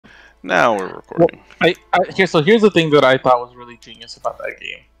Now we're recording. Here's the thing that I thought was really genius about that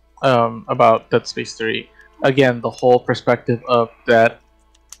game, about Dead Space 3. Again, the whole perspective of that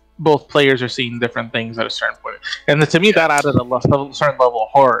both players are seeing different things at a certain point, and to me that added a certain level of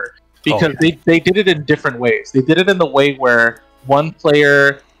horror because they did it in different ways. They did it in the way where one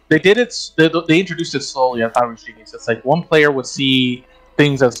player they introduced it slowly. I thought it was genius. It's like one player would see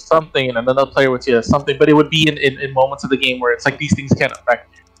things as something, and another player would see it as something, but it would be in moments of the game where it's like these things can't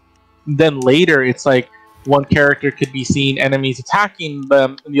affect you. Then later, it's like one character could be seeing enemies attacking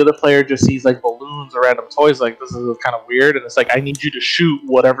them, and the other player just sees like balloons or random toys. Like, this is kind of weird, and it's like, I need you to shoot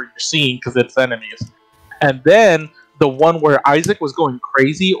whatever you're seeing because it's enemies. And then the one where Isaac was going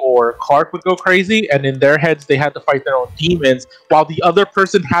crazy or Clark would go crazy, and in their heads they had to fight their own demons, while the other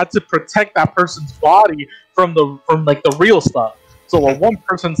person had to protect that person's body from the real stuff. So while one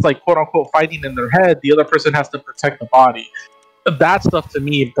person's like quote unquote fighting in their head, the other person has to protect the body. That stuff to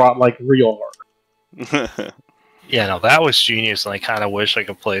me brought like real horror. Yeah, no, that was genius, and I kind of wish I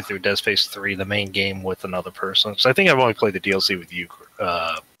could play through Dead Space 3, the main game, with another person. Because I think I've only played the DLC with you,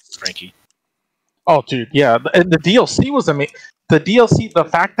 Frankie. Oh, dude, yeah, and the DLC was amazing. The DLC, the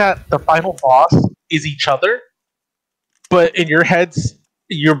fact that the final boss is each other, but in your heads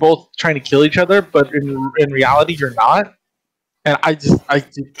you're both trying to kill each other, but in reality you're not. And I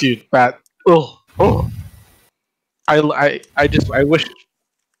dude, that I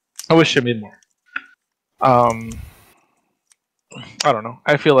wish it made more. I don't know.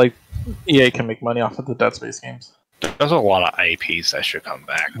 I feel like EA can make money off of the Dead Space games. There's a lot of IPs that should come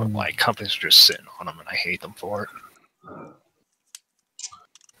back, but like companies are just sitting on them, and I hate them for it.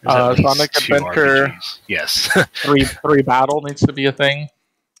 Sonic Adventure. RPGs. Yes. three battle needs to be a thing.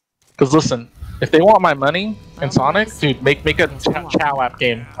 Because listen, if they want my money in Sonic, dude, make a Chow app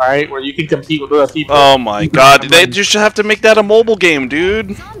game, all right, where you can compete with other people. Oh my god, they just have to make that a mobile game,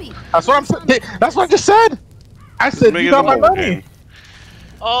 dude. That's what I'm saying. That's what I just said. I said you got my money. Game.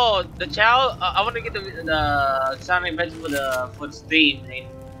 Oh, the Chow. I want to get the Sonic Adventure for Steam. And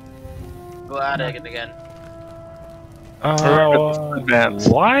go out and get it again.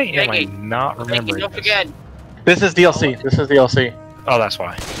 Why am I not remembering? Don't forget. This is DLC. This is DLC. Oh, that's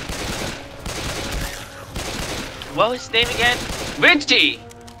why. What was his name again? Richie!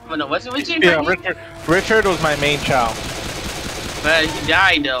 Oh, no, was it Richie? Yeah, Richard was my main Chow. But he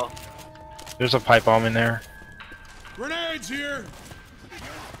died though. There's a pipe bomb in there. Grenades here!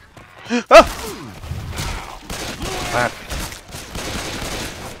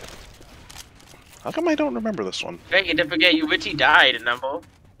 How come I don't remember this one? Frankie, don't forget Richie died, remember?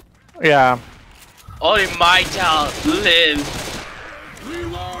 Yeah. Only my child lives.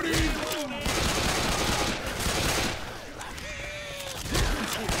 Reloading!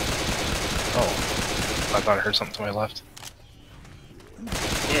 Oh, I thought I heard something to my left.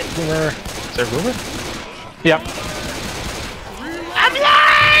 Yeah. Boomer. Is there a boomer? Yep. I'm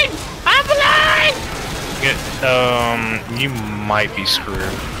blind! I'm blind! Yeah, you might be screwed.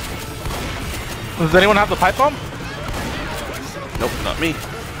 Does anyone have the pipe bomb? Nope, not me.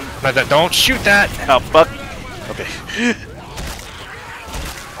 Not that. Don't shoot that! Oh, fuck. Okay.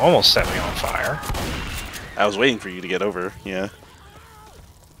 Almost set me on fire. I was waiting for you to get over, yeah.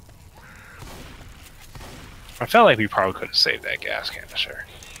 I felt like we probably could have saved that gas canister.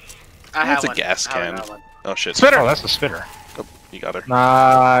 That's a gas can. Oh shit. Spitter! Oh, that's a spitter. Oh, you got her.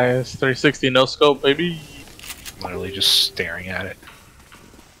 Nice. 360 no scope, baby. Literally just staring at it.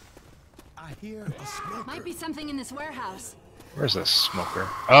 I hear a smoker. Might be something in this warehouse. Where's this smoker?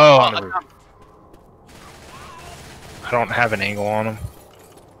 Oh, on the roof. I don't have an angle on him.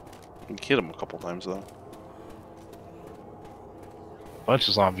 You can hit him a couple times though. Bunch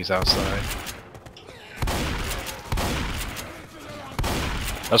of zombies outside.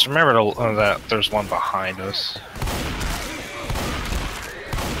 Let's remember that there's one behind us.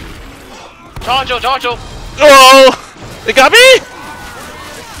 Jojo! Oh! They got me!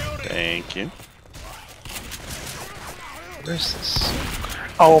 Thank you. Where's this?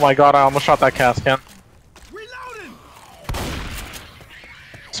 Oh my god, I almost shot that cast can. Reloading!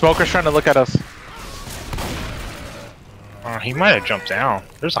 Smoker's trying to look at us. Oh, he might have jumped down.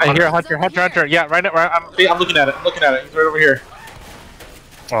 There's a I hear hunter. Hunter. Yeah, right. I'm looking at it. I'm looking at it. He's right over here.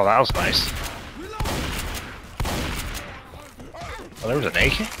 Oh, that was nice. Oh, there was an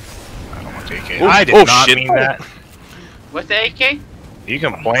AK? I don't want the AK. Oh, I did not shit. mean that. What's the AK? You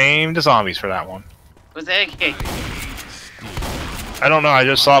can blame the zombies for that one. What's the AK? I don't know, I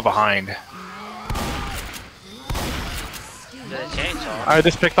just saw it behind. The chainsaw. I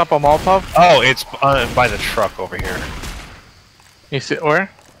just picked up a Molotov. Oh, it's by the truck over here. You see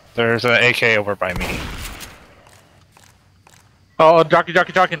where? There's an AK over by me. Oh, jockey.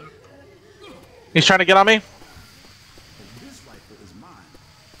 He's trying to get on me. This rifle is mine.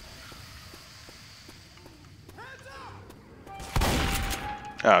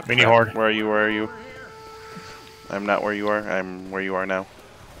 Ah, Mini crap. horde. Where are you? Where are you? I'm not where you are. I'm where you are now.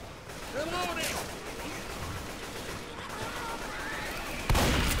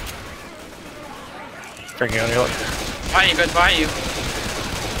 Drinking on your Behind you, good behind you.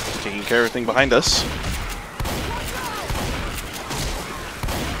 Taking care of everything behind us.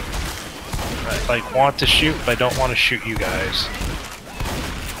 I like want to shoot, but I don't want to shoot you guys.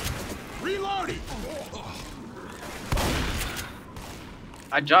 Reloading.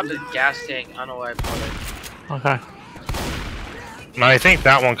 I dropped the gas tank. I don't know where I put it. Okay. No, I think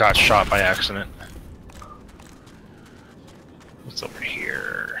that one got shot by accident. What's over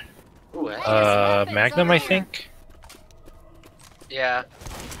here? Ooh, that's Magnum, I think. yeah.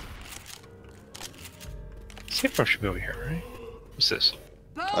 Safe room should be over here, right? What's this?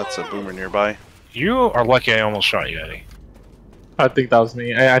 That's a boomer nearby. You are lucky I almost shot you, Eddie. I think that was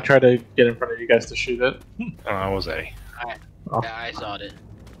me. I tried to get in front of you guys to shoot it. Oh, that was Eddie. Oh. Yeah, I saw it.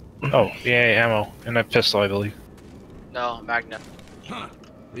 Oh, yeah, ammo. And a pistol, I believe. No, Magnum. Huh.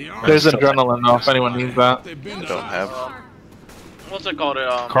 The There's Alright, adrenaline though, if anyone needs that. They've been I don't have. What's it called?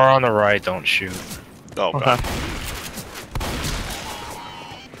 Car on the right, don't shoot. Oh Okay. god.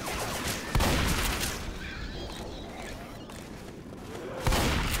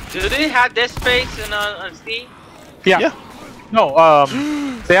 Do they have Dead Space on Steam? Yeah. Yeah. No,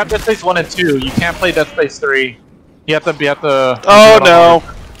 they have Dead Space 1 and 2. You can't play Dead Space 3. You have to be at the... Oh no!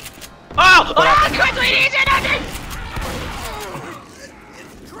 Oh! Ah! Quit tweeting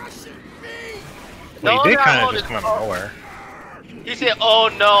Well, you did kind of hold just it. come out of nowhere. He said, "Oh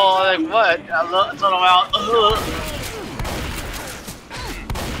no!" I'm like, what? I told him out.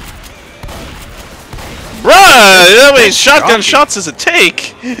 Bruh! That many shotgun jockey. shots does it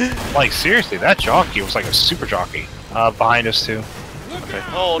take? Like, seriously, that jockey was like a super jockey. Behind us, too.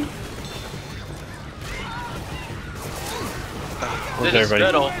 Hold. Where's This is everybody?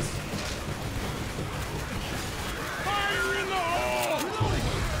 fiddle. Fire in the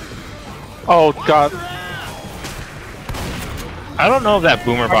hole. Oh god. I don't know if that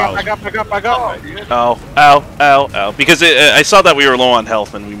boomer bot was... Back up. Ow, ow, ow, ow. Because I saw that we were low on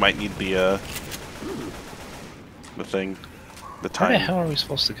health and we might need the thing. The Where the time. hell are we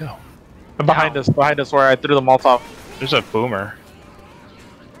supposed to go? Behind us where I threw the Molotov. There's a boomer.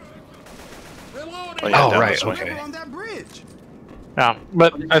 Reloading. Oh, yeah, Oh, down right, this way. okay. On that bridge. Yeah,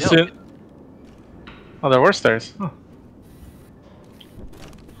 but as soon... Oh, there were stairs. Huh.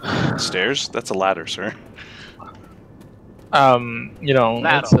 Stairs? That's a ladder, sir. You know,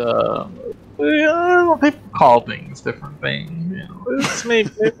 it's yeah, people call things different things. You know, it's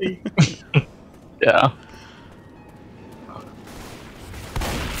maybe. Yeah.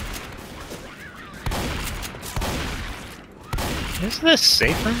 Is this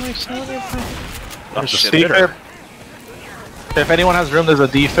safe room I saw there? Oh, There's a shit. spitter. If anyone has room, there's a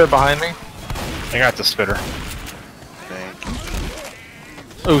defib behind me. I got the spitter.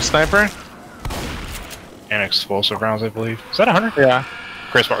 Thank Ooh, sniper. And explosive rounds, I believe. Is that 100? Yeah.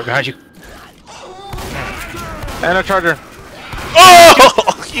 Chris, behind you. And a charger.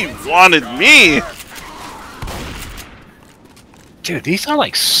 Oh! He wanted me! Dude, these are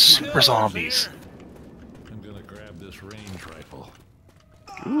like super zombies. I'm gonna grab this range rifle.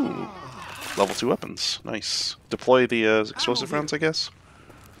 Ooh. Level 2 weapons. Nice. Deploy the explosive rounds, I guess.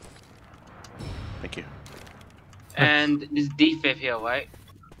 Thank you. And this D5 here, right?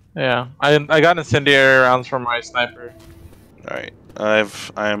 Yeah. I got incendiary rounds from my sniper. Alright.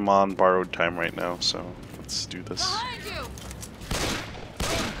 I'm on borrowed time right now, so let's do this. Behind you!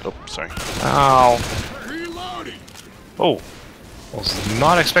 Oh, sorry. Ow. Reloading. Oh. Was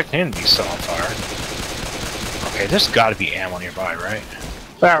not expecting him to be set on fire. Okay, there's gotta be ammo nearby, right?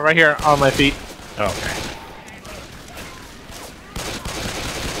 Yeah, right here on my feet. Okay.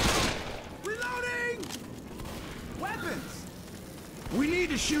 Reloading. Weapons. We need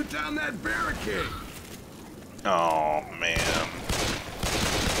to shoot down that barricade. Oh, man.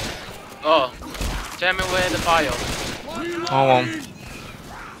 Oh, tell me where the file. Hold on.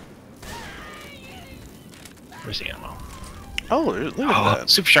 Where's the ammo? Oh, look at Oh, that.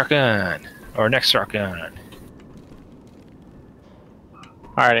 super shotgun! Or next shotgun.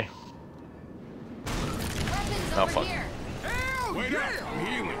 Alrighty. Weapons Oh, over fuck. here! Wait up. I'm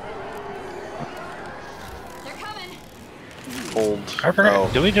healing. They're coming! Hold. I forgot. Oh.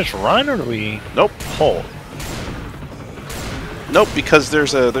 Do we just run or do we Nope. hold? Nope, because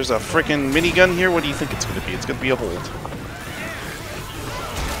there's a freaking minigun here. What do you think it's gonna be? It's gonna be a hold.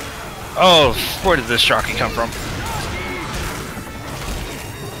 Oh, where did this jockey come from?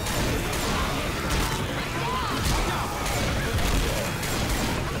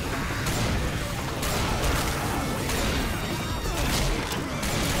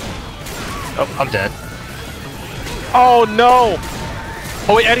 Oh, I'm dead. Oh no!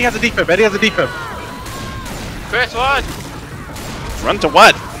 Oh wait, Eddie has a defib. Eddie has a defib. Chris, what? Run to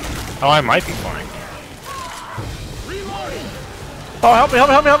what? Oh, I might be fine. Oh, help me, help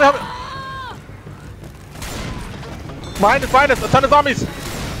me, help me, help me, help me! Behind us, a ton of zombies!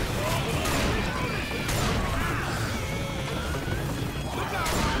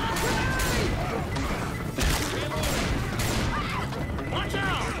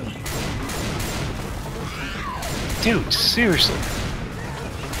 Dude, seriously.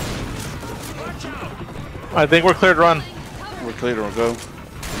 I think we're cleared to run. We're clear to go.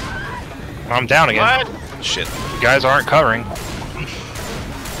 I'm down again. What? Shit. You guys aren't covering.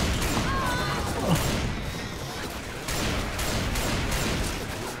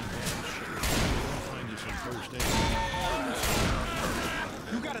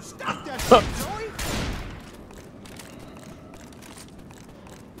 You gotta stop that shit,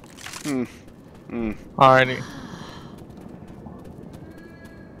 Joey! Alrighty.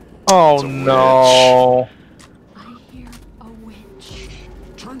 Oh no! I hear a witch.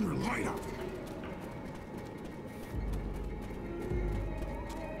 Turn your light up.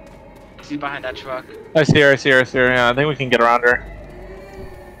 She's behind that truck. I see her, I see her, I see her. Yeah, I think we can get around her.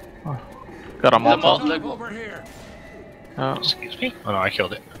 Oh, got a The malt Molotov. liquor. Over here. Oh. Excuse me? Oh no, I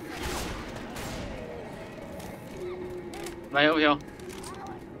killed it. Right over here.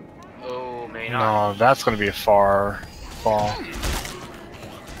 Oh, man. No, that's gonna be a far fall.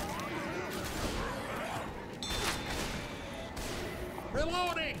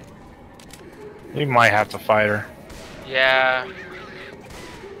 Reloading. We might have to fight her. Yeah.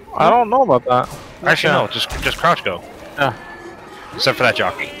 I don't know about that. Actually, Yeah. no, just crouch go. Yeah. Except for that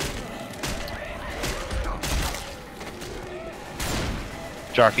jockey.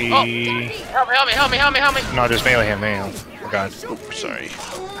 Jockey. Help me, help me, help me, help me. No, just melee him, man. Oh god. Oh, sorry.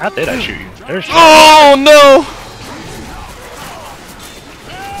 How did I shoot you? There's Oh no!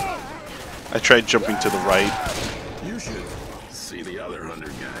 I tried jumping to the right. You should see the other 100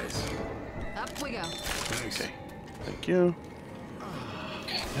 guys. Up we go. Thanks. Okay. Thank you.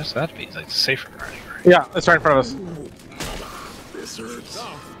 Yes, that'd be like safer right here. Yeah, it's right in front of us. This hurts.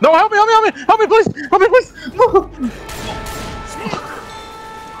 No, help me, help me, help me! Help me, please! Help me, please! No.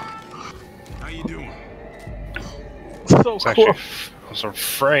 How you doing? So It's cool. actually, I was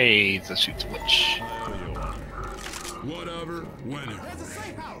afraid to shoot the witch. Whatever, whenever.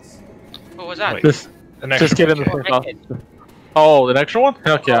 What was that? Wait. Just, The next just get in one. the safe house. Oh, the next one?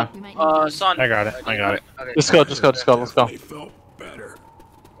 Heck yeah. We might need Son. I got it. I got it. Okay. Just go, just go, just go. Let's go. They felt better.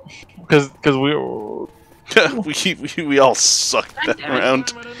 Cause we. we all sucked that damn it. round.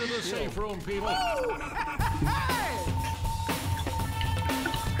 Into the safe room, people.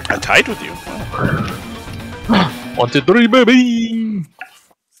 I tied with you. 1, 2, 3, baby.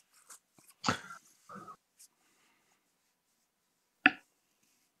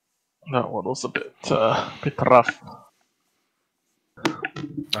 That one was a bit rough.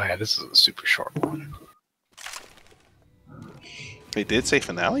 Oh yeah, this is a super short one. They did say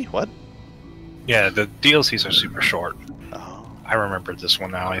finale? What? Yeah, the DLCs are super short. Oh. I remember this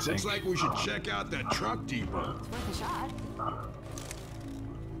one now, I think. Looks like we should check out that truck depot. It's worth a shot.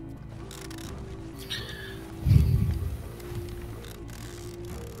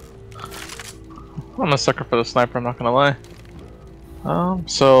 I'm a sucker for the sniper, I'm not gonna lie.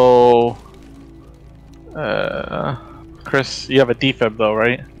 So Chris, you have a defib though,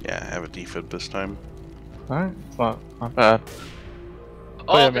 right? Yeah, I have a defib this time. Alright, it's not bad. Wait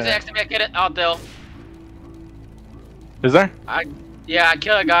Oh, a because minute. they accidentally get it out there. Is there? Yeah, I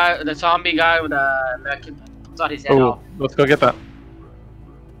killed a guy, the zombie guy with a mech. Thought his head Oh, off. let's go get that.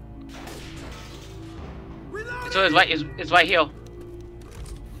 So it's right here.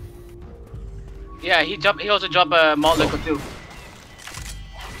 Yeah, he also dropped a malt liquor too.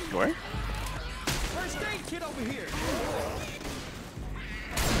 Where? First aid kit over here.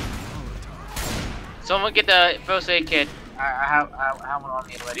 Someone get the first aid kit. I have one on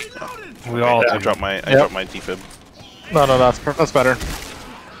me already. We all I do. dropped my Yep. dropped my defib. No, that's better.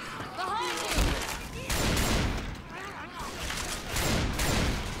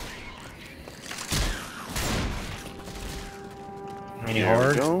 Mini There we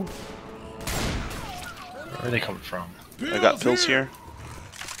hard. go. Where are they coming from? I got pills here.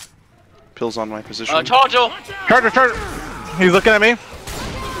 Pills on my position. Charger! Charger! He's looking at me.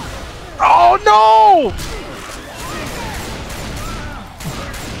 Oh no!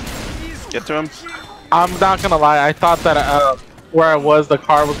 Get to him. I'm not gonna lie, I thought that where I was, the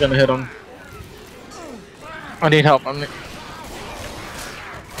car was gonna hit him. I need help. I'm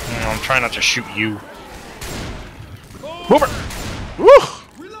trying not to shoot you. Boomer! Woo!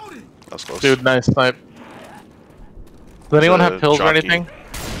 That was was close. Dude, nice snipe. Does anyone a have pills or jockey. anything?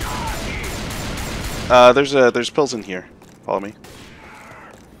 There's pills in here. Follow me.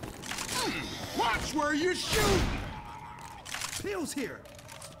 Watch where you shoot! Pills here.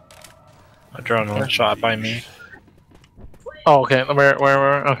 Adrenaline shot by me. Oh, okay.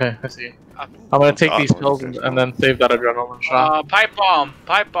 Where? Okay, I see. I'm gonna take God, these pills okay. and then save that adrenaline shot.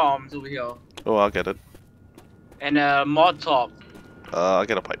 Pipe bombs over here, Oh, I'll get it. and Molotov. I'll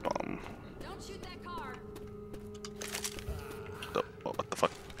get a pipe bomb. Don't shoot that car. Oh, what the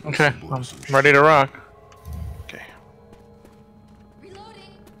fuck? Okay, I'm ready to rock. Okay. Reloading.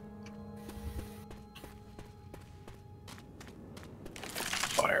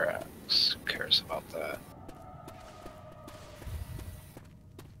 Fire axe. Who cares about that?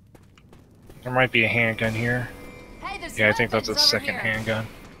 There might be a handgun here. Hey, there's Yeah, I think that's a weapons over second here. handgun.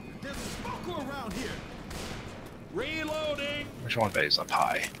 There's a smoker around here. Reloading. Which one is up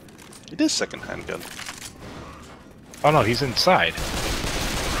high? It is second handgun. Oh no, he's inside.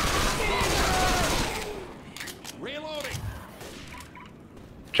 Reloading.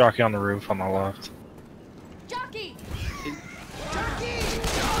 Jockey on the roof on the left. Jockey.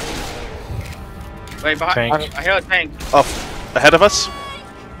 Wait, behind. Tank. I hear a tank. Oh, ahead of us.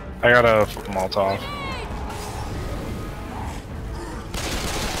 I got a Molotov.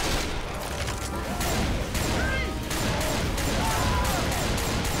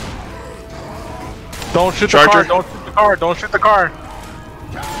 Don't shoot Charger. the car! Don't shoot the car! Don't shoot the car!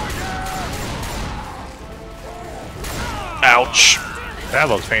 Ouch. That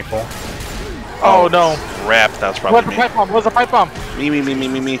looks painful. Oh no! Crap, that's Where's probably the pipe bomb? Where's the pipe bomb? me.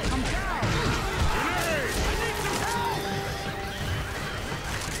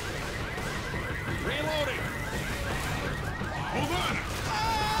 Reloading. Hold on.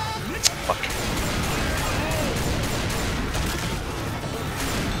 Fuck.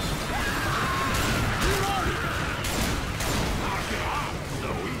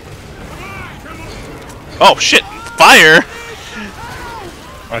 Oh shit! Fire!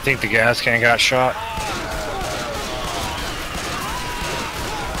 I think the gas can got shot.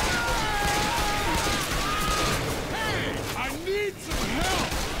 I need some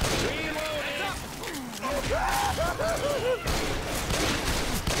help.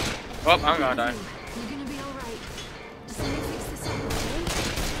 Oh, I'm gonna die. You're gonna be all right. Just let me fix this up, okay?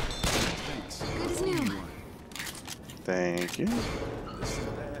 Good as new. Thank you.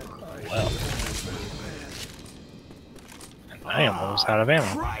 Well. And I almost out of ammo.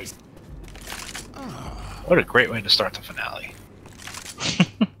 Christ. What a great way to start the finale.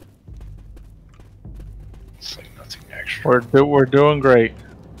 It's like nothing extra. We're doing great.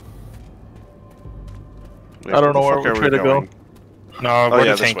 Wait, I don't know the where fuck we're are we trying to go. going? No, where yeah,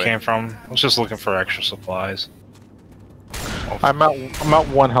 the this tank way. came from. I was just looking for extra supplies. I'm at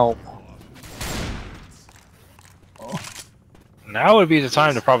 1 health. Now would be the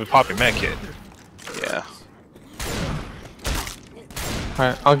time to probably pop your med kit. Yeah.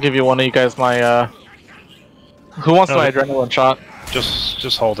 Alright, I'll give you one of you guys my Who wants No, my the- adrenaline shot?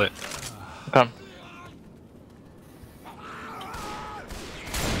 Just hold it. Okay.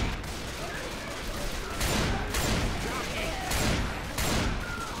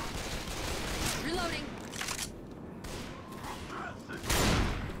 Reloading.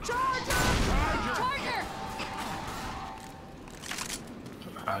 Charger!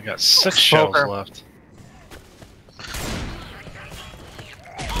 I got 6 shells Smoker. left.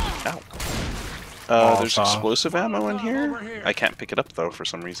 There's Molotov. explosive ammo in here. I can't pick it up though for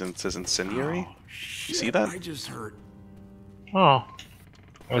some reason. It says incendiary. You see that? I just heard. Oh.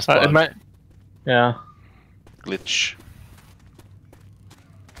 What's It bug? might. Yeah. Glitch.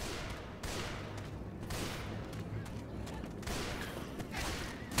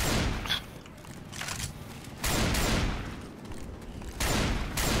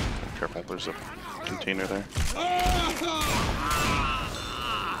 Careful, there's a container there.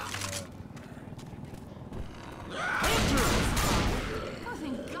 Oh,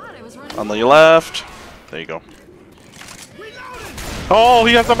 thank God I was running. On the left. There you go. Oh,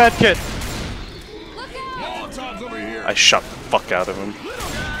 he has a med kit. Look out! Molotov's over here. I shot the fuck out of him.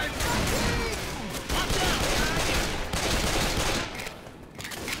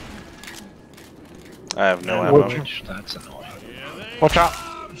 I have no ammo. Which, that's annoying. Watch out.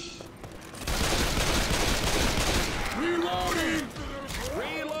 Reloading.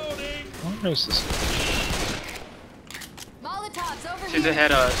 Reloading. What is this? Molotovs over She's here.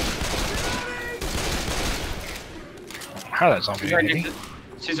 ahead of us. How that zombie She's right hit next me?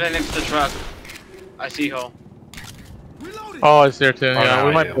 to, she's right next to the truck. I see her. Reloading. Oh, it's there too. Yeah, no,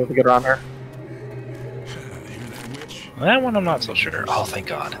 we I might do. be able to get around her. Hear that witch? That one I'm not so sure. Oh, thank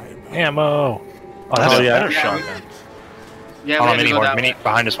God. Ammo. Oh, that's a yeah. better shotgun. Yeah, Hold we on, have to mini go horde, that mini way.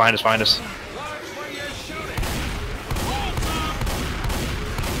 behind us, behind us, behind us.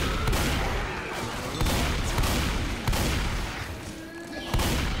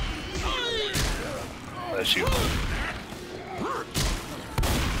 That's you.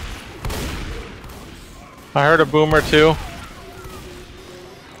 I heard a boomer too.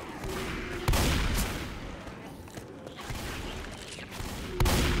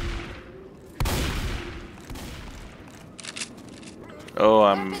 Oh,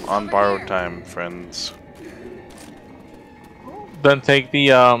 I'm on borrowed time, friends. Then take the You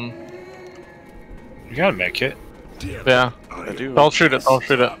got a med kit. yeah. I do. Don't shoot it. Don't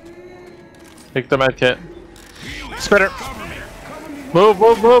shoot it. Take the med kit. Spitter. Move,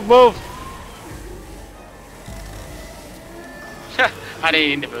 move, move, move. I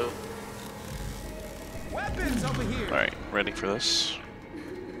didn't move. Weapons over here. Alright, ready for this.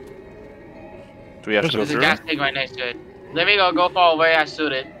 Do we have to go There's a through? gas tank right next to it. Let me go far away. I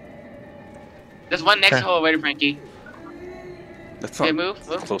shoot it. There's one next Okay. hole already, Frankie. That's Okay, not move.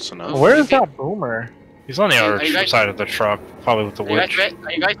 Move. close enough. Where is that boomer? He's on the Are other you guys- side of the truck, probably with the Are you guys witch. ready?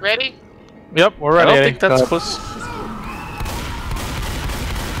 Are you guys ready? Yep, we're I ready. don't Eddie. think that's Go close.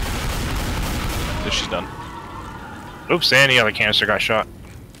 Yeah, she's done. Oops, and the other canister got shot.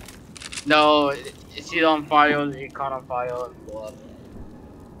 No, it's either on fire. It caught on fire. And blew up.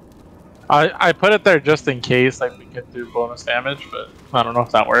 I put it there just in case, like we could do bonus damage, but I don't know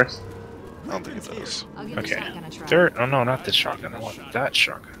if that works. I don't think it does. I'll give the Okay. shotgun a try. There. Oh no, not this shotgun. I want that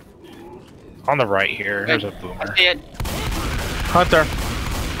shotgun. On the right here, there's a boomer. I see it. Hunter.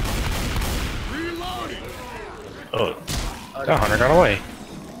 Oh, that hunter got away.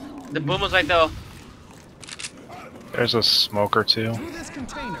 The boom was right there. There's a smoker too. Through this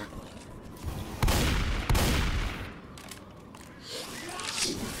container.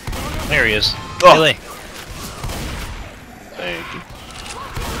 There he is. Oh. Really? Thank you.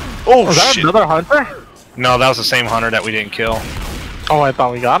 Oh, Was that shit! another hunter? No, that was the same hunter that we didn't kill. Oh, I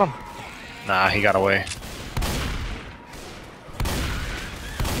thought we got him. Nah, he got away.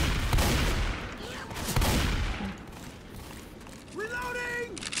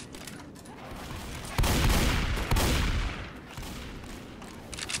 Reloading.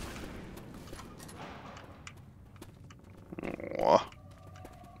 Aw.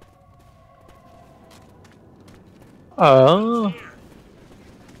 Oh.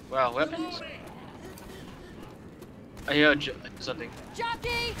 Wow, weapons. I hear something.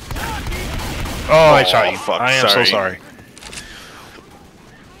 Jockey! Oh, I shot you. fuck, I am so sorry. sorry.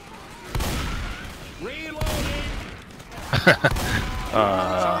 Charger!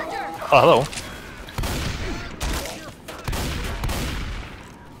 Oh, hello.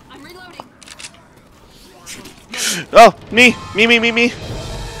 I'm reloading. Oh, me!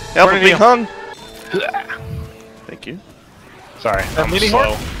 Help Where me, did you- hung! Thank you. Sorry, I'm mini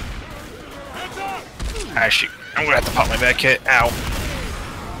slow. Ah, shoot. I'm gonna have to pop my med kit. Ow.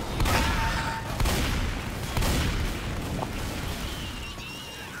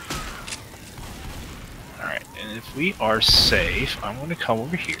 Alright, and if we are safe, I'm gonna come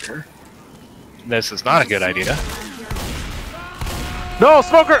over here. This is not a good idea. No,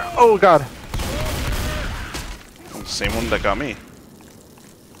 smoker! Oh god. Same one that got me.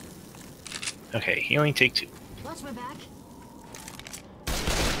 Okay, healing take 2. Watch my back.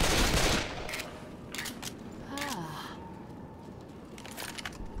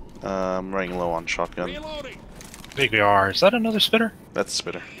 Ah, I'm running low on shotgun. Reloading. Big VR. Is that another spitter? That's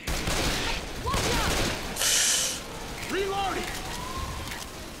spitter. watch out! Reloading.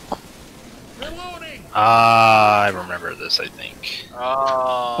 Reloading. Ah, I remember this, I think.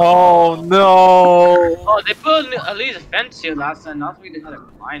 Oh. Oh no. Oh, they put at least a fence here last time. Not we had to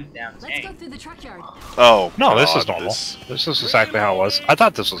climb down Let's go tank. through the truck yard. Oh, No, this is God, normal. This is exactly how it was. I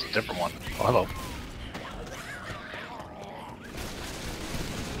thought this was a different one. Oh, hello.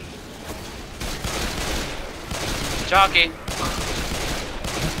 Jockey.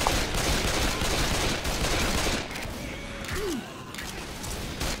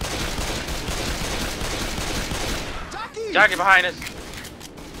 Jockey behind us.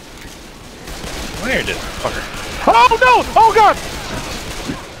 Where did fucker? Oh no! Oh god!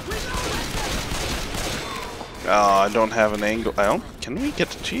 I don't have an angle. I don't. Can we get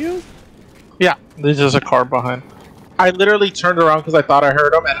to you? Yeah, there's just a car behind. I literally turned around because I thought I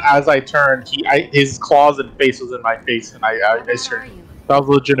heard him, and as I turned, his claws and face was in my face, and I Where are turned. you? That was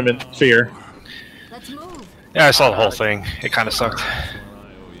legitimate fear. Let's move. Yeah, I saw the whole thing. It kind of sucked.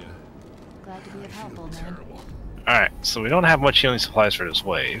 Glad to be of help, old man. Alright, so we don't have much healing supplies for this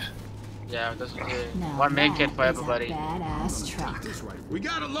wave. Yeah, that's what it is. Now One main kit that for is everybody. A badass truck. This way. We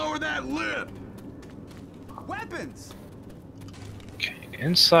gotta lower that lip. Weapons. Okay,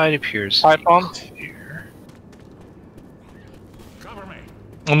 inside appears Pipe bomb. clear. Cover me.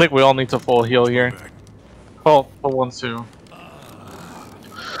 I think we all need to full heal here. Oh, for one too.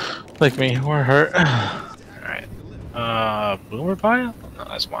 Like me, we're hurt. Alright. Boomer bio? No,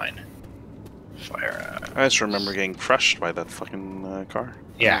 that's mine. Fire. I just remember getting crushed by that fucking car.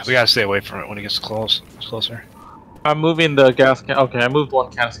 Yeah, we gotta stay away from it when it gets closer. I'm moving the gas can. Okay, I moved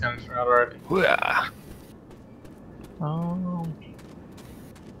one gas canister out already. Yeah. Oh.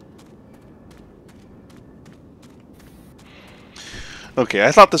 Okay,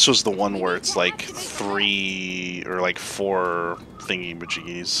 I thought this was the one where it's like 3 or like 4 thingy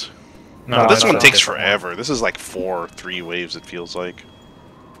majiggies. No, But this that's one a takes different one. forever. This is like 3 waves, it feels like.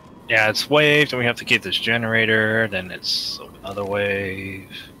 Yeah, it's wave, then we have to get this generator, then it's another wave.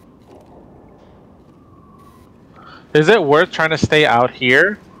 Is it worth trying to stay out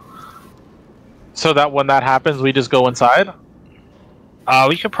here? So that when that happens, we just go inside?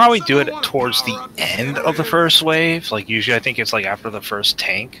 We could probably do it towards the end of the first wave. Like, usually I think it's like after the first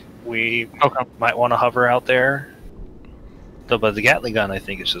tank, we Okay. might want to hover out there. But the Gatling gun, I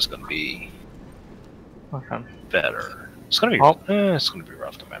think, is just going to be Okay. better. It's going to be it's going to be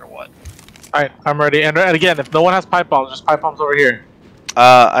rough no matter what. Alright, I'm ready. And again, if no one has pipe bombs, just pipe bombs over here.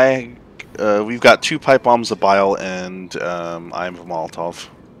 We've got 2 pipe bombs, a bile, and I have a Molotov.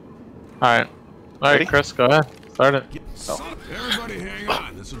 Alright. Ready? Alright, Chris, go ahead. Start it. Everybody hang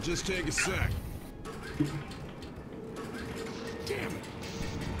on. This will just take a sec. Damn it.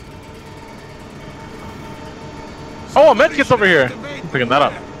 Oh, a medkit's over here. I'm picking that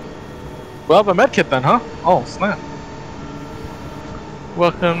up. We'll have a medkit then, huh? Oh, snap.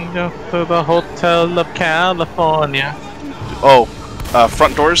 Welcome to the Hotel of California. Oh,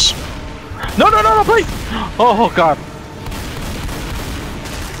 front doors. No, no, no, no, please! Oh, God.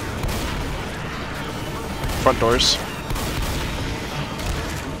 Front doors.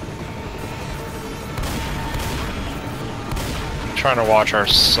 I'm trying to watch our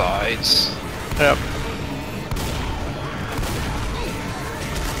sides. Yep.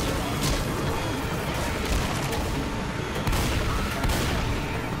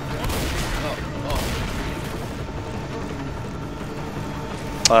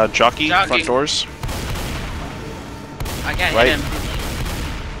 Jockey, Jockey. front doors. I can't Right. hit him.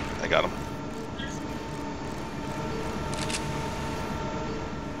 I got him.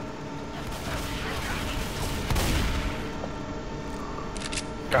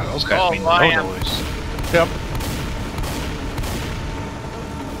 God, those guys Oh, mean I no am- noise. Yep.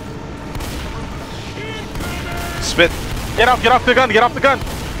 Spit. Get off the gun, get off the gun!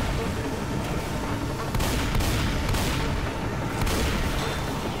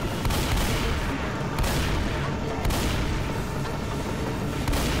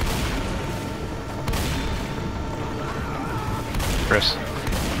 Chris.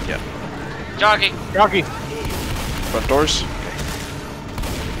 Jockey. Jockey. Front doors.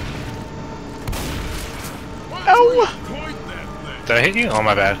 Ow! Point that thing. Did I hit you? Oh,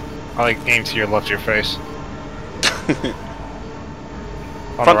 my bad. I like aimed to your left of your face.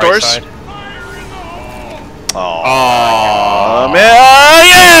 On Front the right doors. side. Fire in the hole. Oh man!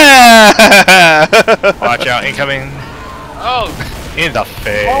 Yeah! Watch out, incoming Oh, in the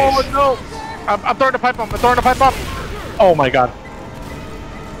face. Oh, no! I'm throwing the pipe bomb, I'm throwing the pipe bomb! Oh my God.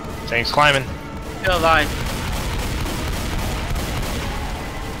 Tank's climbing. still alive.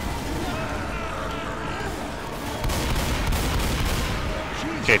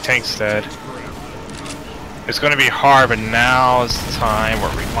 Okay, tank's dead. It's gonna be hard, but now is the time where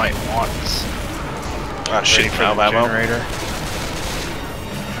we might want Ah ready shit, for now the ammo. generator.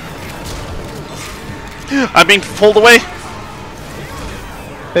 I'm being pulled away.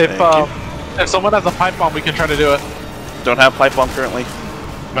 If someone has a pipe bomb, we can try to do it. Don't have pipe bomb currently.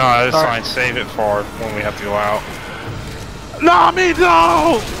 No, that's Sorry. fine. Save it for when we have to go out. No, me,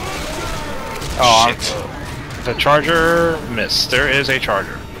 no! Oh, Shit. the charger missed. There is a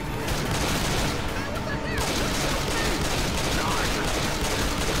charger.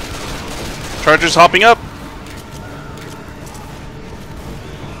 Charger's hopping up.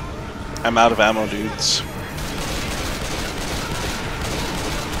 I'm out of ammo, dudes.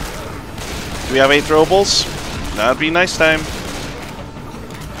 Do we have 8 throwables? That'd be nice time.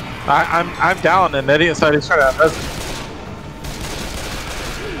 I'm down, and Eddie inside is trying to have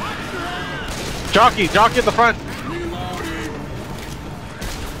Jockey at the front.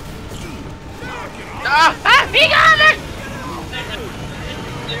 Ah, he got it!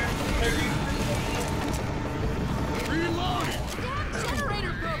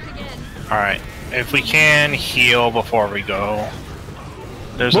 Generator broke again. Alright, if we can heal before we go.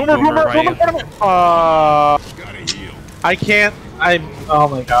 There's Boomer, a boomer right boomer, here. boomer. Gotta heal. I can't. Oh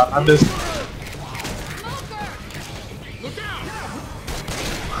my god, I'm just. Look out!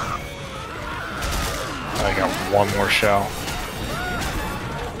 I got one more shell.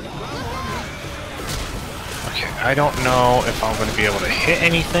 Okay, I don't know if I'm going to be able to hit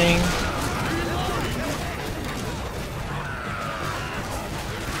anything.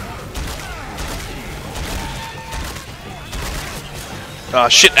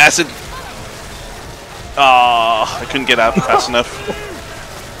 Shit, acid! I couldn't get out fast enough.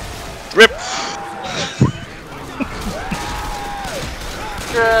 Rip!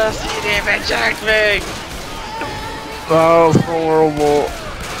 He damage jacked me! That was horrible.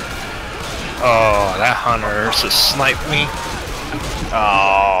 Oh, that hunter just sniped me.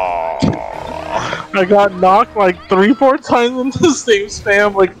 Oh. I got knocked like 3-4 times into the same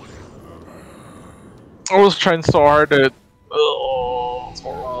spam. Like, I was trying so hard to. Oh, it's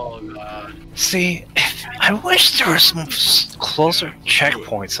horrible. Oh god. See, I wish there were some closer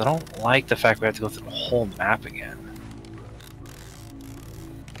checkpoints. I don't like the fact we have to go through the whole map again.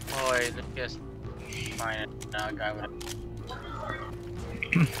 Oh wait, just fine. Now guy with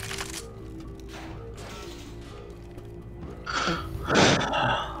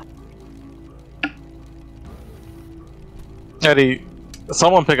Eddie,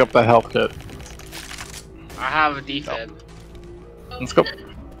 someone pick up that health kit. I have a defib. Let's go.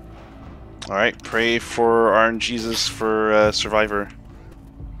 Alright, pray for RNGesus for Survivor.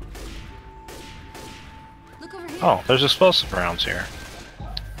 Look over here. Oh, there's explosive rounds here.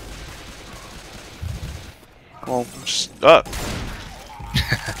 Well, just. Whoa,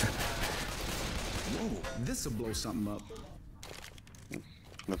 this'll blow something up. I'm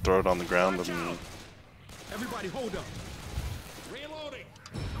gonna throw it on the ground and. Everybody hold up. Reloading.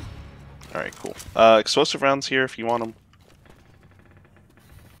 Alright, cool. Explosive rounds here if you want them.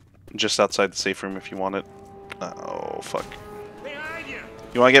 Just outside the safe room if you want it. Oh, fuck. Behind you.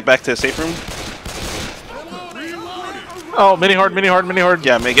 You wanna get back to the safe room? Reloading. Oh, mini horde, mini horde, mini horde.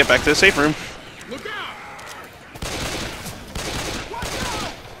 Yeah, may get back to the safe room. Look out.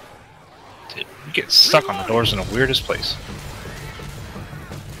 Dude, you get stuck on the doors in the weirdest place.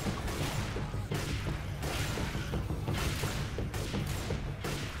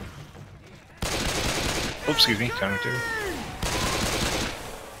 Oops, excuse me, coming through.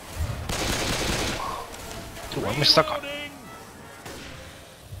 Dude, what am I stuck on?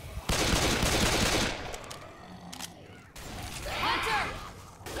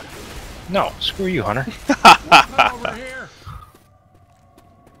 No, screw you, Hunter. Over here.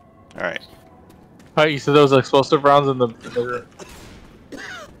 Alright. Alright, you said those explosive rounds in the.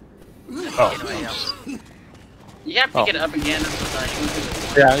 Oh, You have to pick it up again.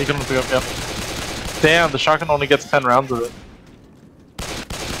 So Yeah, you can pick up. Yep. Damn, the shotgun only gets 10 rounds of it.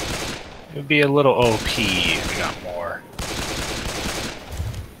 it would be a little OP if we got more.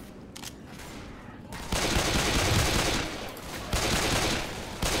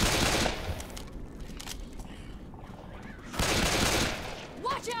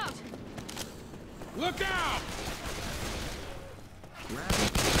 Watch out! Look out.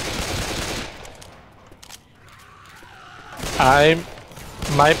 I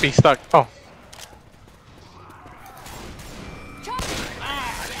might be stuck. Oh,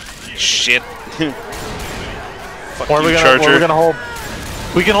 Shit. Fuck where are we you, gonna? Charger. Where are we gonna hold?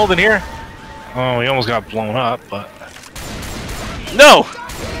 We can hold in here. Oh, we almost got blown up, but No!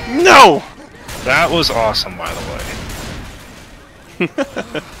 No! that was awesome, by the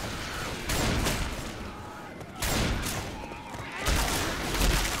way.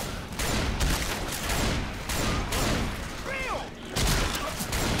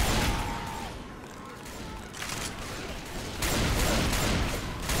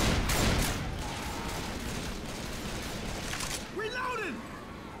 Reloading.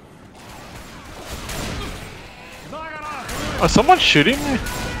 Oh, someone shooting me?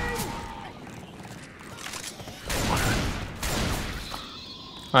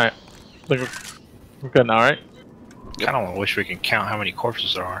 Alright. We're good now, right? I don't wish we can count how many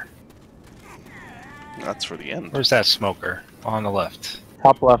corpses there are. That's for the end. Where's that smoker? On the left.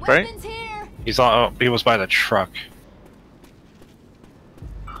 Top left, right? Weapons here! He's on. He was by the truck.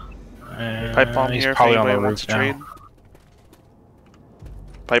 Pipe bomb he's here if probably on anybody the wants roof to trade. now.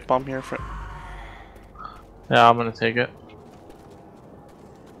 Pipe bomb here for. Yeah, I'm gonna take it.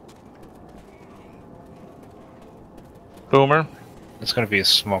 Boomer. It's gonna be a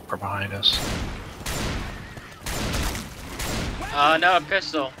smoker behind us. no, a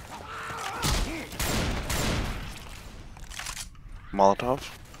pistol. Molotov.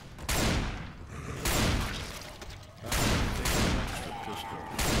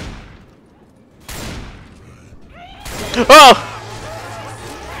 Oh!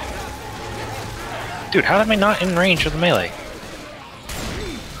 Dude, how am I not in range of the melee?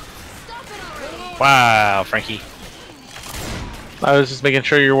 Wow, Frankie. I was just making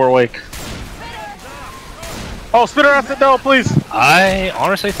sure you were awake. Oh, spitter acid, no, please! I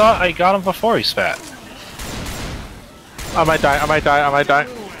honestly thought I got him before he spat. I might die, I might die, I might die.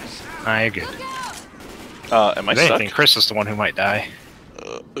 Nah, you're good. Am I If stuck? anything, Chris is the one who might die.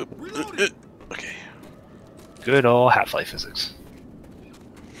 Okay. Good old Half-Life physics.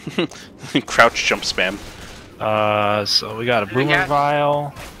 Crouch jump spam. So we got a And a boomer gas-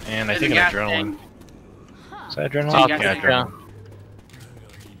 vial, and I and think a an gas adrenaline. tank. Is that adrenaline? Oh, Yeah, gas tank. adrenaline.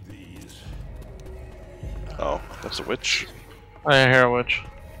 Oh, that's a witch. I hear a witch.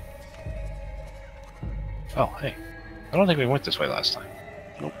 Oh, hey. I don't think we went this way last time.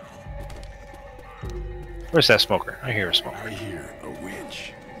 Nope. Where's that smoker? I hear a smoker. I hear a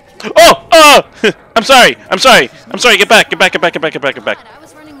witch. Oh! Oh! I'm sorry! I'm sorry! I'm sorry! Get back! Get back! Get back! Get back! Get back! Get back! I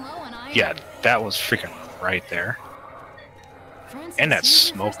was running low and I... Yeah, that was freaking right there. Francis, And that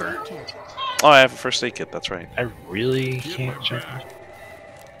here's your first smoker. aid kit. Oh, I have a first aid kit. That's right. I really can't jump.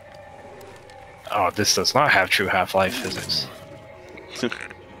 Oh, this does not have true Half-Life physics.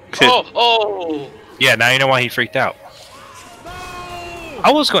 Oh, oh! Yeah, now you know why he freaked out.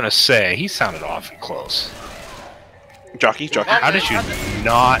 I was gonna say, he sounded awfully close. Jockey, jockey. How did you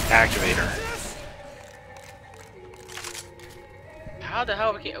not activate her? How the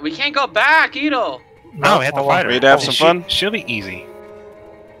hell we can't go back, Ito? No, we had to fight her. Ready to have some fun? She'll be easy.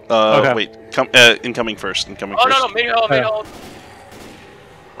 Okay. Wait. Incoming first. Incoming Oh first. no, mid hold, mid hold.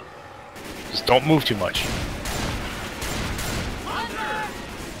 Just don't move too much.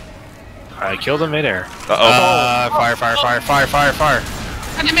 I killed him midair. Uh-oh. Fire, fire, fire, fire, fire, fire.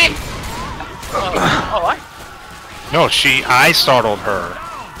 Enemy! Oh, what? No, I startled her.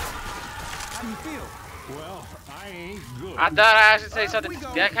 How do you feel? Well, I ain't good. I thought I should say something to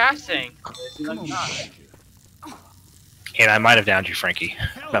that casting. And I might have downed you, Frankie.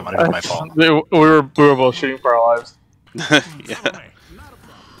 That might have been my fault. we were both shooting for our lives. Yeah. I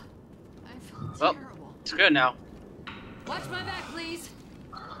feel Well. terrible. It's good now. Watch my back, please.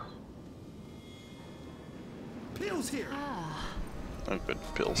 Pills here. Ah, Oh, good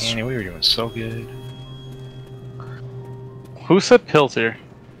pills. Annie, we were doing so good. Who said pills here?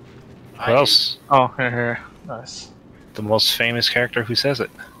 Who else? Oh, here. Nice. The most famous character who says it.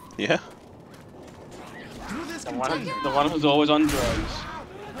 Yeah. Do this The one who's always on drugs.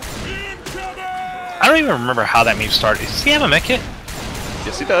 I don't even remember how that meme started. Does he have a mech kit?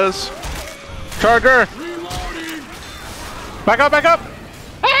 Yes, he does. Charger! Back up, back up!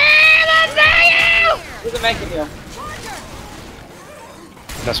 Who's the making here?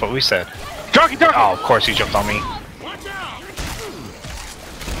 That's what we said. Jockey, jockey! Oh, of course he jumped on me.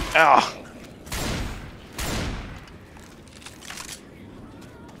 Ah.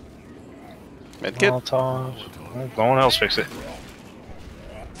 Medkit. Molotov. Well, no one else fix it.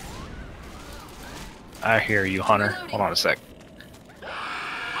 I hear you, Hunter. Hold on a sec.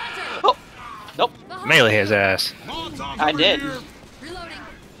 Oh! Nope. Melee his ass. I did. reloading.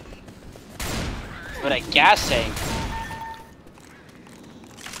 But I gas tank.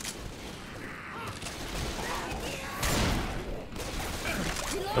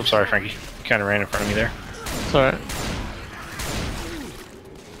 I'm sorry, Frankie. Kind of ran in front of me there. It's alright.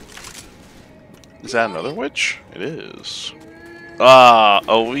 Is that another witch? It is.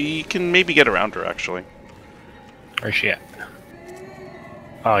 Oh, we can maybe get around her, actually. Where's she at?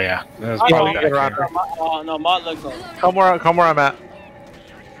 Oh, yeah. That's Oh, probably no, back get around here. her. Oh no, Mod look good. Come where I'm at.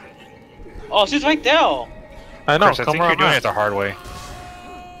 Oh, she's right there. I know, Chris, I come think where you're I'm doing it at. the hard way.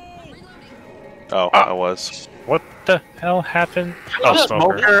 Oh, I was. What the hell happened? Oh,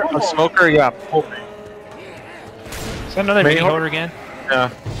 smoker. A smoker, yeah. Pull me. Is that another Main mini hor- holder again? Yeah.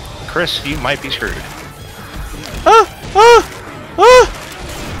 Chris, you might be screwed. Ah! Ah! Ah!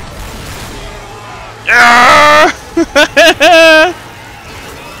 Ah!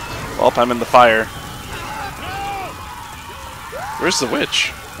 Well, I'm in the fire. Where's the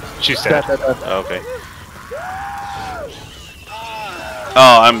witch? She's dead. Oh, okay.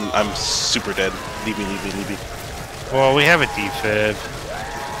 Oh, I'm super dead. Leave me, leave me, leave me. Well, we have a defib.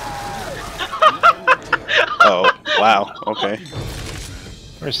 Oh, wow. Okay.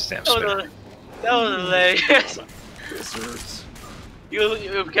 Where's the damn That spitter? was, that was hilarious. This hurts.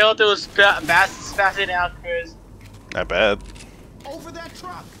 You killed those spazzing out, Chris. Not bad. Over that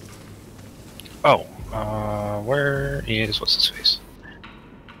truck. Oh, where is what's his face?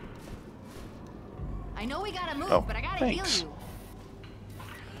 I know we gotta move, Oh, but I gotta thanks. heal you.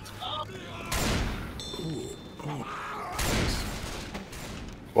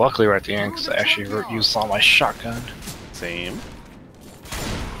 Luckily, we're at the end because I actually used all my shotgun. Same.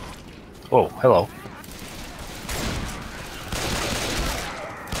 Oh, hello.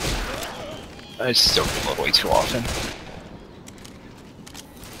 I still reload way too often.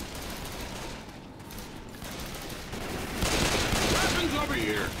 Weapons over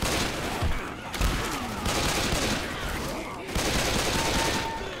here.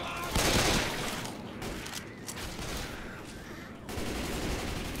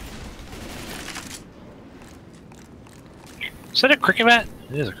 Is that a cricket bat?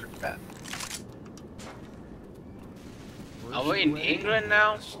 It is a cricket bat. Are we in England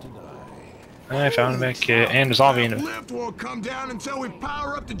now? I found a med kit and a zombie in The it. lift won't come down until we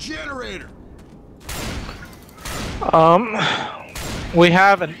power up the generator. We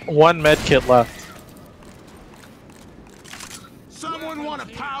have one med kit left. Someone want to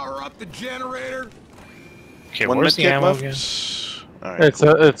power up the generator? Okay, One where's the medkit ammo left. again? All right.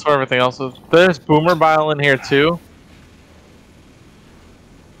 It's for everything else. There's boomer bile in here too.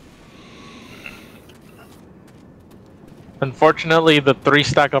 Unfortunately, the 3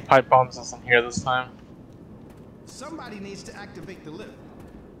 stack of pipe bombs isn't here this time. Somebody needs to activate the lift.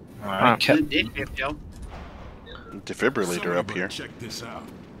 Alright, Good defib, yo. Defibrillator up here. Check this out.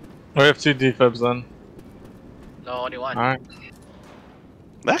 We have 2 defibs then. No, only one. Alright.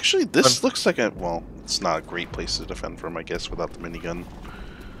 Actually, this looks like a well. It's not a great place to defend from, I guess, without the minigun.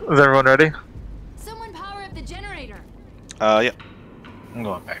 Is everyone ready? Someone power up the generator. Yeah. I'm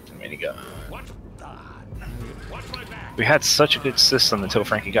going back to the minigun. We had such a good system until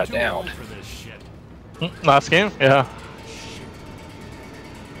Frankie got downed. Last game? Yeah.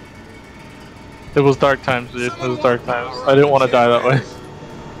 It was dark times, dude. It was dark times. I didn't want to die that way.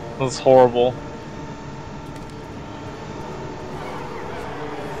 It was horrible.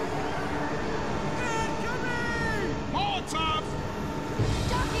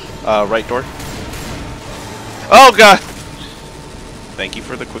 Right door. Oh god! Thank you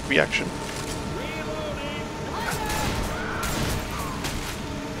for the quick reaction.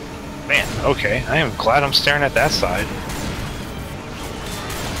 Man, okay. I am glad I'm staring at that side.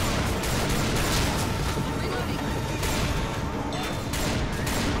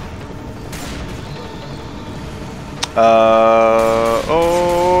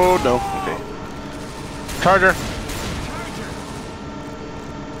 Oh no. Okay. Charger.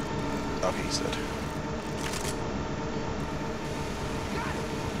 Okay, he's dead.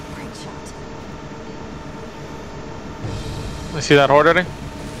 Great shot. You see that horde already?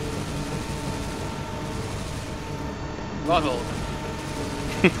 Godhold.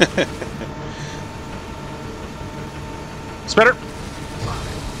 Spitter.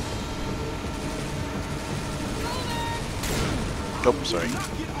 Oh, sorry.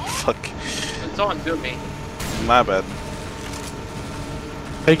 Fuck. Someone do me. My bad.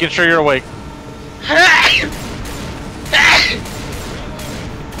 Making sure you're awake.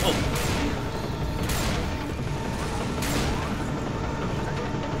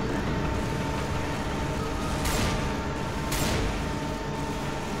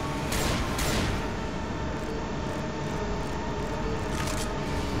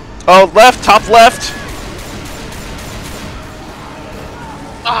 Oh, left, top left.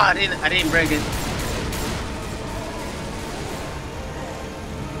 Oh, I didn't break it.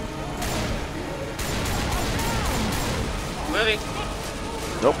 Moving.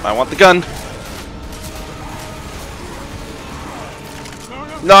 Nope, I want the gun.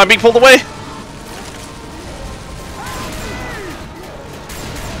 No, I'm being pulled away.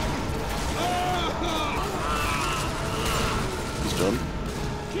 He's done.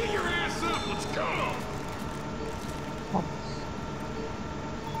 Get your ass up. Let's go.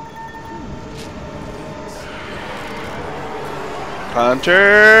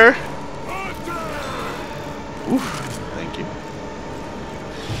 Hunter. Oof, thank you.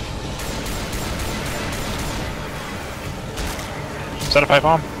 Is that a pipe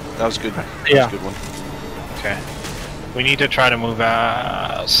bomb? That was good. That Yeah. was a good one. Okay. We need to try to move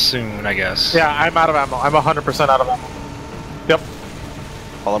out soon, I guess. Yeah, I'm out of ammo. I'm 100% out of ammo. Yep.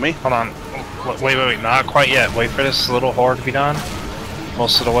 Follow me. Hold on. Wait. Not quite yet. Wait for this little horde to be done.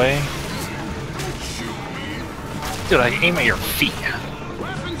 Most of the way. Dude, I aim at your feet.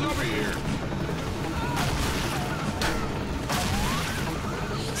 Weapons over here.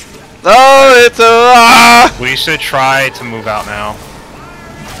 Oh, it's a. We should try to move out now.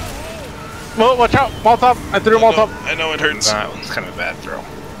 Well, watch out! Molotov! I threw a Molotov! I know it hurts. That was kind of a bad throw.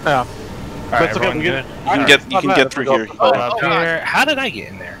 Yeah. Alright, That's okay, everyone we good? You can get. You can get through here. Hold Oh, up God. here. How did I get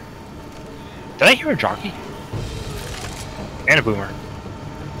in there? Did I hear a jockey? And a boomer.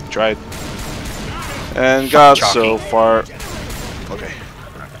 Tried. And got Jockey. so far. Okay.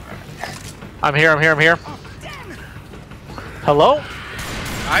 I'm here. Hello?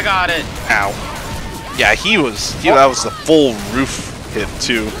 I got it. Ow. Yeah, that was the full roof hit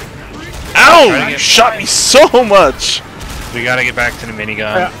too. Ow! You shot me so much! We gotta get back to the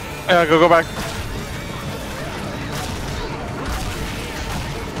minigun. Yeah, go back.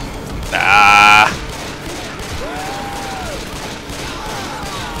 Ah.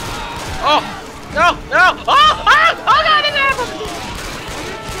 Oh! No! No! Oh! Oh! Oh God! It's happening!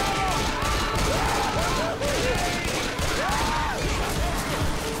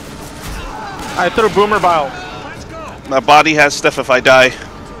 I threw Boomer Bile. My body has stuff if I die.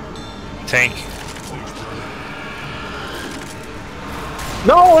 Tank.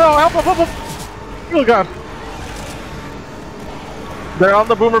 No, help. Oh God. They're on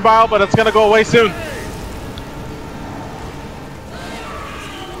the Boomer Bile, but it's gonna go away soon.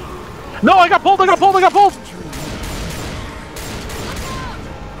 No, I got pulled.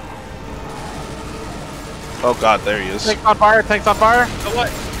 Oh god, there he is. Tank's on fire. Oh, what?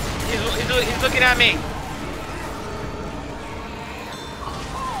 He's looking at me.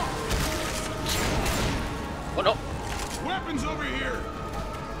 Oh no! Weapons over here.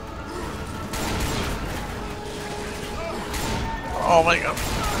 Oh my God.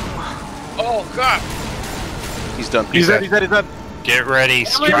 Oh God! He's done. He's dead. Get ready.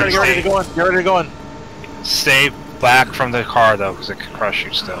 Get ready to go in. Stay back from the car though, because it could crush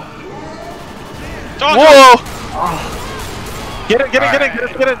you still. Whoa! Get it.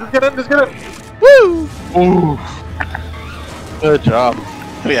 Just get it. Woo! Ooh. Good job.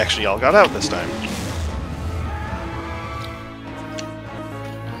 We actually all got out this time.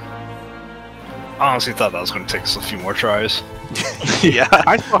 I honestly thought that was going to take us a few more tries. Yeah.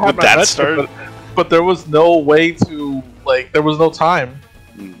 I still have With my that med start. kit, but there was no way to, like, there was no time.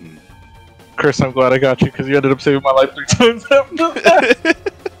 Mhm. Chris, I'm glad I got you because you ended up saving my life 3 times after that.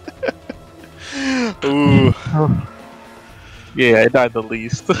 Ooh. Yeah, I died the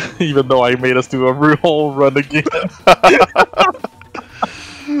least, even though I made us do a whole run again.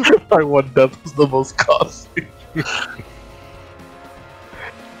 My one death was the most costly.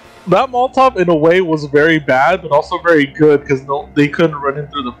 That Molotov, in a way, was very bad, but also very good because they couldn't run in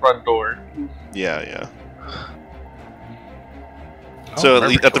through the front door. Yeah. So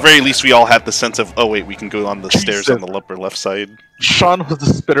at the very least, we all had the sense of, oh wait, we can go on the stairs on the upper left side. Sean was the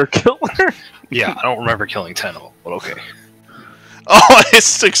spitter killer. Yeah, I don't remember killing 10 of them, but okay. Oh, I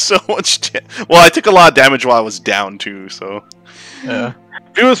took so much well, I took a lot of damage while I was down too, so... Yeah.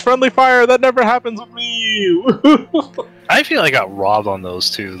 If it was friendly fire, that never happens with me! I feel like I got robbed on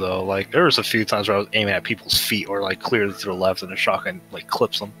those too, though. Like, there was a few times where I was aiming at people's feet or, like, clearly to the left and a shotgun, like,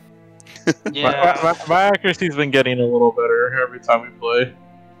 clips them. Yeah. my accuracy's been getting a little better every time we play.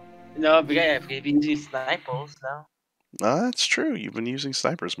 No, because we've been using snipers now. That's true, you've been using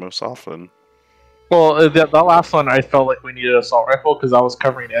snipers most often. Well, that last one, I felt like we needed an assault rifle because I was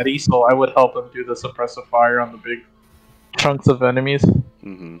covering Eddie, so I would help him do the suppressive fire on the big chunks of enemies.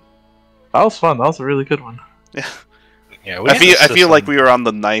 Mm-hmm. That was fun. That was a really good one. Yeah. Yeah, I feel like we were on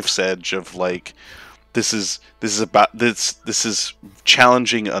the knife's edge of like, this is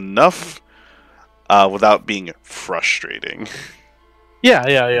challenging enough, without being frustrating.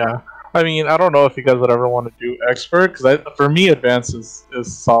 Yeah. I mean, I don't know if you guys would ever want to do expert because for me, advanced is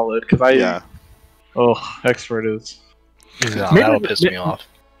solid because expert is. No, that'll piss me off.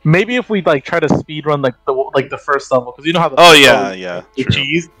 Maybe if we like try to speed run like the first level because you know how the Oh first yeah, level yeah. the True.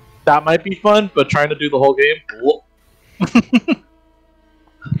 cheese that might be fun, but trying to do the whole game.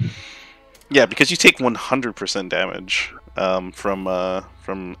 Yeah, because you take 100% damage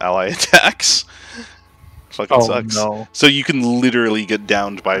from ally attacks. Fucking sucks. No. So you can literally get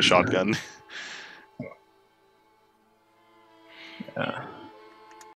downed by a shotgun. Yeah.